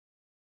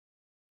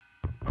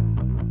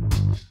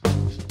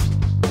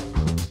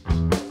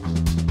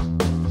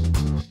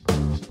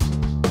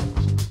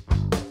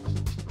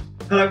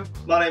Hello,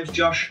 my name's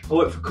Josh. I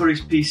work for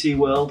Curry's PC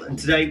World, and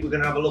today we're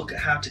going to have a look at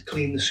how to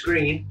clean the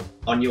screen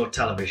on your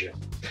television.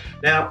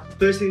 Now,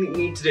 first thing that you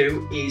need to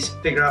do is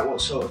figure out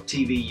what sort of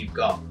TV you've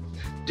got.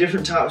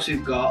 Different types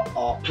we've got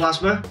are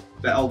plasma,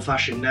 a bit old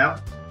fashioned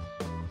now,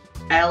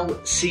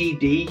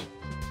 LCD,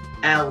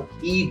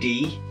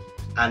 LED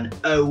and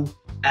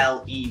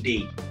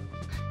OLED.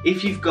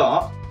 If you've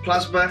got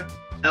plasma,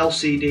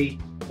 LCD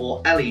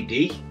or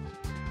LED,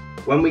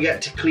 when we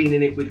get to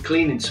cleaning it with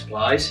cleaning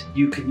supplies,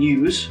 you can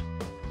use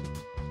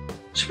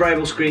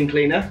sprayable screen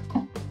cleaner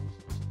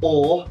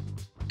or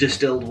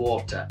distilled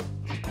water.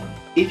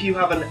 If you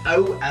have an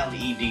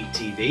OLED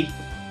TV,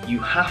 you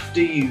have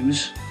to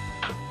use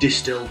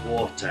distilled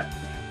water.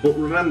 But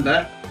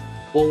remember,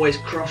 always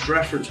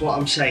cross-reference what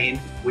I'm saying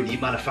with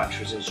your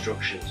manufacturer's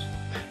instructions.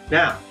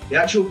 Now, the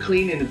actual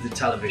cleaning of the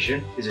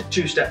television is a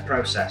two-step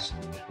process.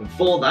 And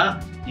for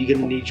that, you're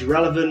going to need your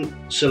relevant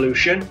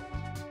solution,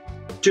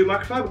 2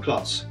 microfiber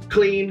cloths,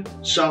 clean,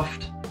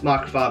 soft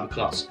microfiber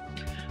cloths.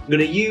 I'm going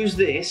to use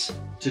this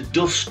to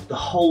dust the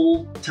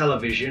whole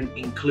television,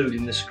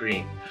 including the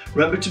screen.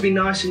 Remember to be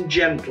nice and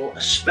gentle,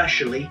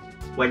 especially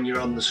when you're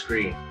on the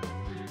screen.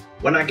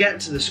 When I get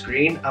to the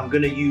screen, I'm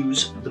going to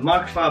use the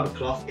microfiber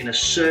cloth in a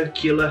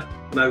circular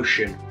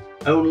motion,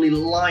 only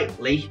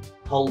lightly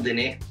holding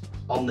it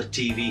on the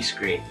TV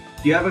screen.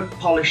 If you ever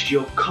polished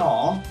your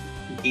car,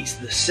 it's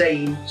the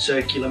same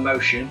circular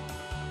motion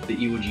that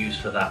you would use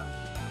for that.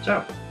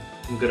 So,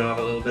 I'm going to have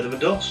a little bit of a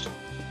dust.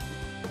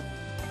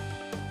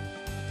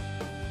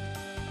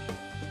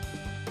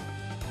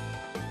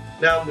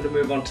 Now I'm going to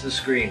move on to the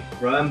screen.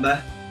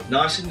 Remember,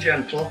 nice and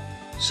gentle,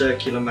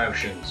 circular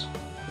motions.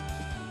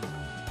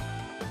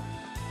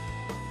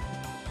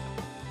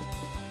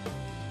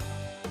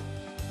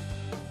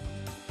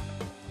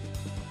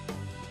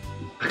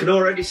 I can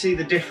already see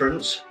the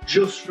difference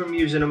just from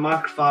using a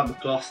microfiber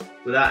cloth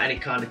without any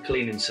kind of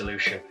cleaning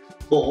solution.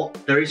 But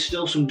there is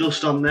still some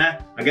dust on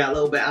there. I get a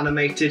little bit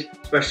animated,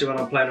 especially when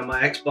I'm playing on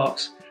my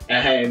Xbox.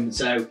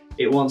 So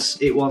it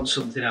wants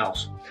something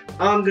else.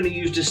 I'm going to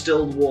use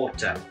distilled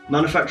water.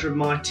 Manufacturer of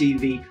my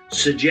TV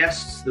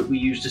suggests that we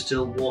use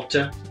distilled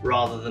water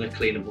rather than a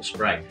cleanable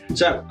spray.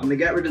 So I'm going to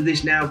get rid of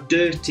this now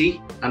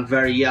dirty and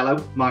very yellow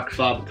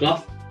microfiber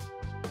cloth.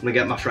 I'm going to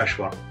get my fresh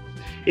one.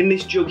 In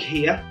this jug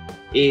here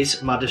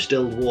is my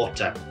distilled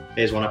water.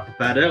 Here's one I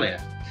prepared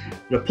earlier.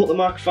 I'm going to put the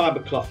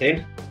microfiber cloth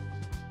in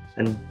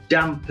and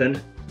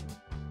dampen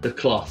the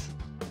cloth.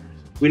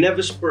 We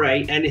never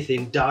spray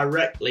anything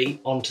directly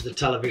onto the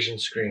television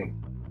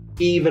screen,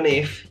 even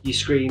if your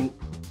screen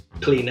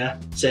cleaner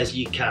says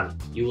you can.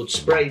 You would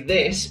spray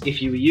this,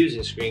 if you were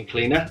using screen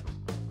cleaner,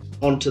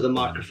 onto the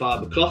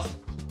microfiber cloth.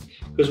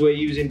 Because we're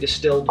using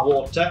distilled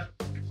water,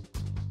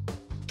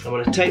 I'm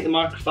going to take the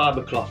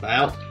microfiber cloth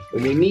out,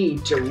 and we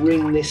need to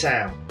wring this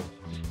out.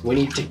 We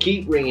need to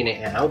keep wringing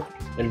it out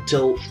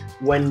until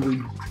when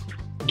we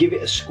give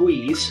it a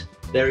squeeze,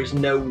 there is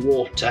no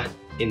water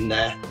in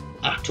there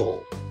at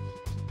all.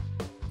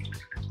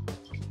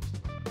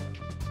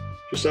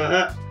 Just like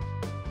that.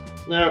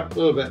 Now, a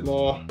little bit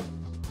more.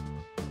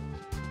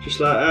 Just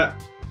like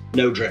that.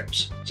 No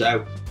drips.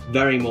 So,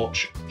 very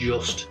much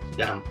just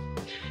damp.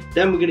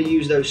 Then we're going to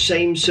use those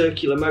same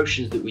circular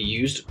motions that we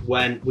used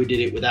when we did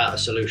it without a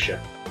solution.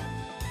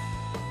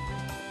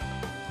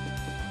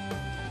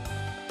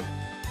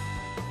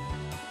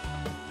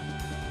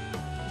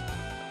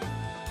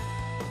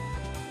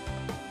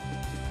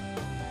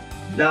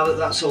 Now that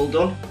that's all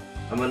done,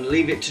 I'm going to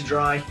leave it to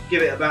dry,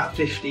 give it about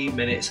 15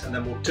 minutes, and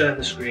then we'll turn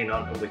the screen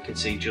on and we can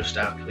see just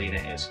how clean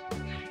it is.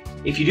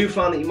 If you do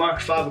find that your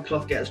microfiber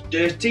cloth gets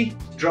dirty,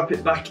 drop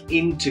it back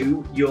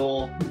into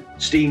your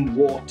steamed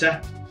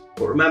water.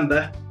 But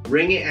remember,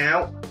 wring it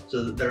out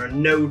so that there are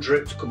no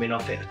drips coming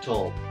off it at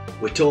all.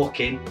 We're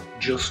talking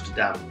just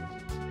damp.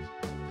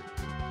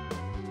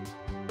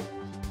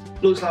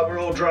 Looks like we're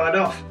all dried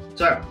off.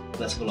 So,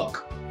 let's have a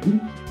look.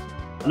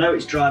 I know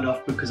it's dried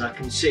off because I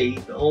can see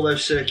that all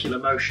those circular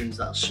motions,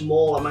 that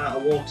small amount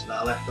of water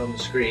that I left on the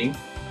screen,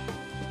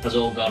 has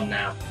all gone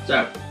now.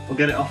 So, I'll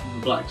get it off of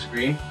the black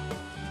screen,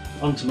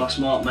 onto my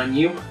smart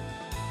menu.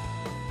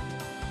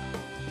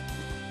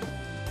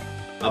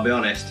 I'll be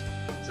honest,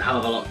 it's a hell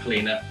of a lot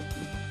cleaner.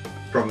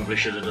 Probably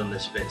should have done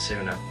this a bit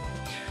sooner.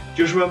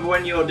 Just remember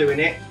when you're doing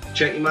it,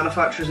 check your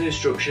manufacturer's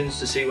instructions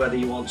to see whether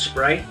you want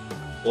spray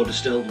or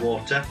distilled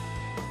water.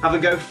 Have a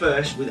go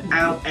first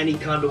without any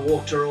kind of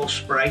water or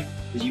spray,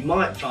 because you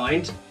might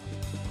find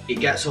it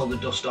gets all the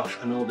dust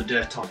off and all the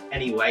dirt off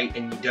anyway,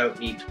 and you don't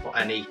need to put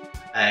any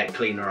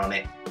cleaner on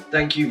it.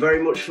 Thank you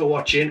very much for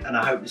watching, and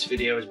I hope this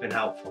video has been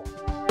helpful.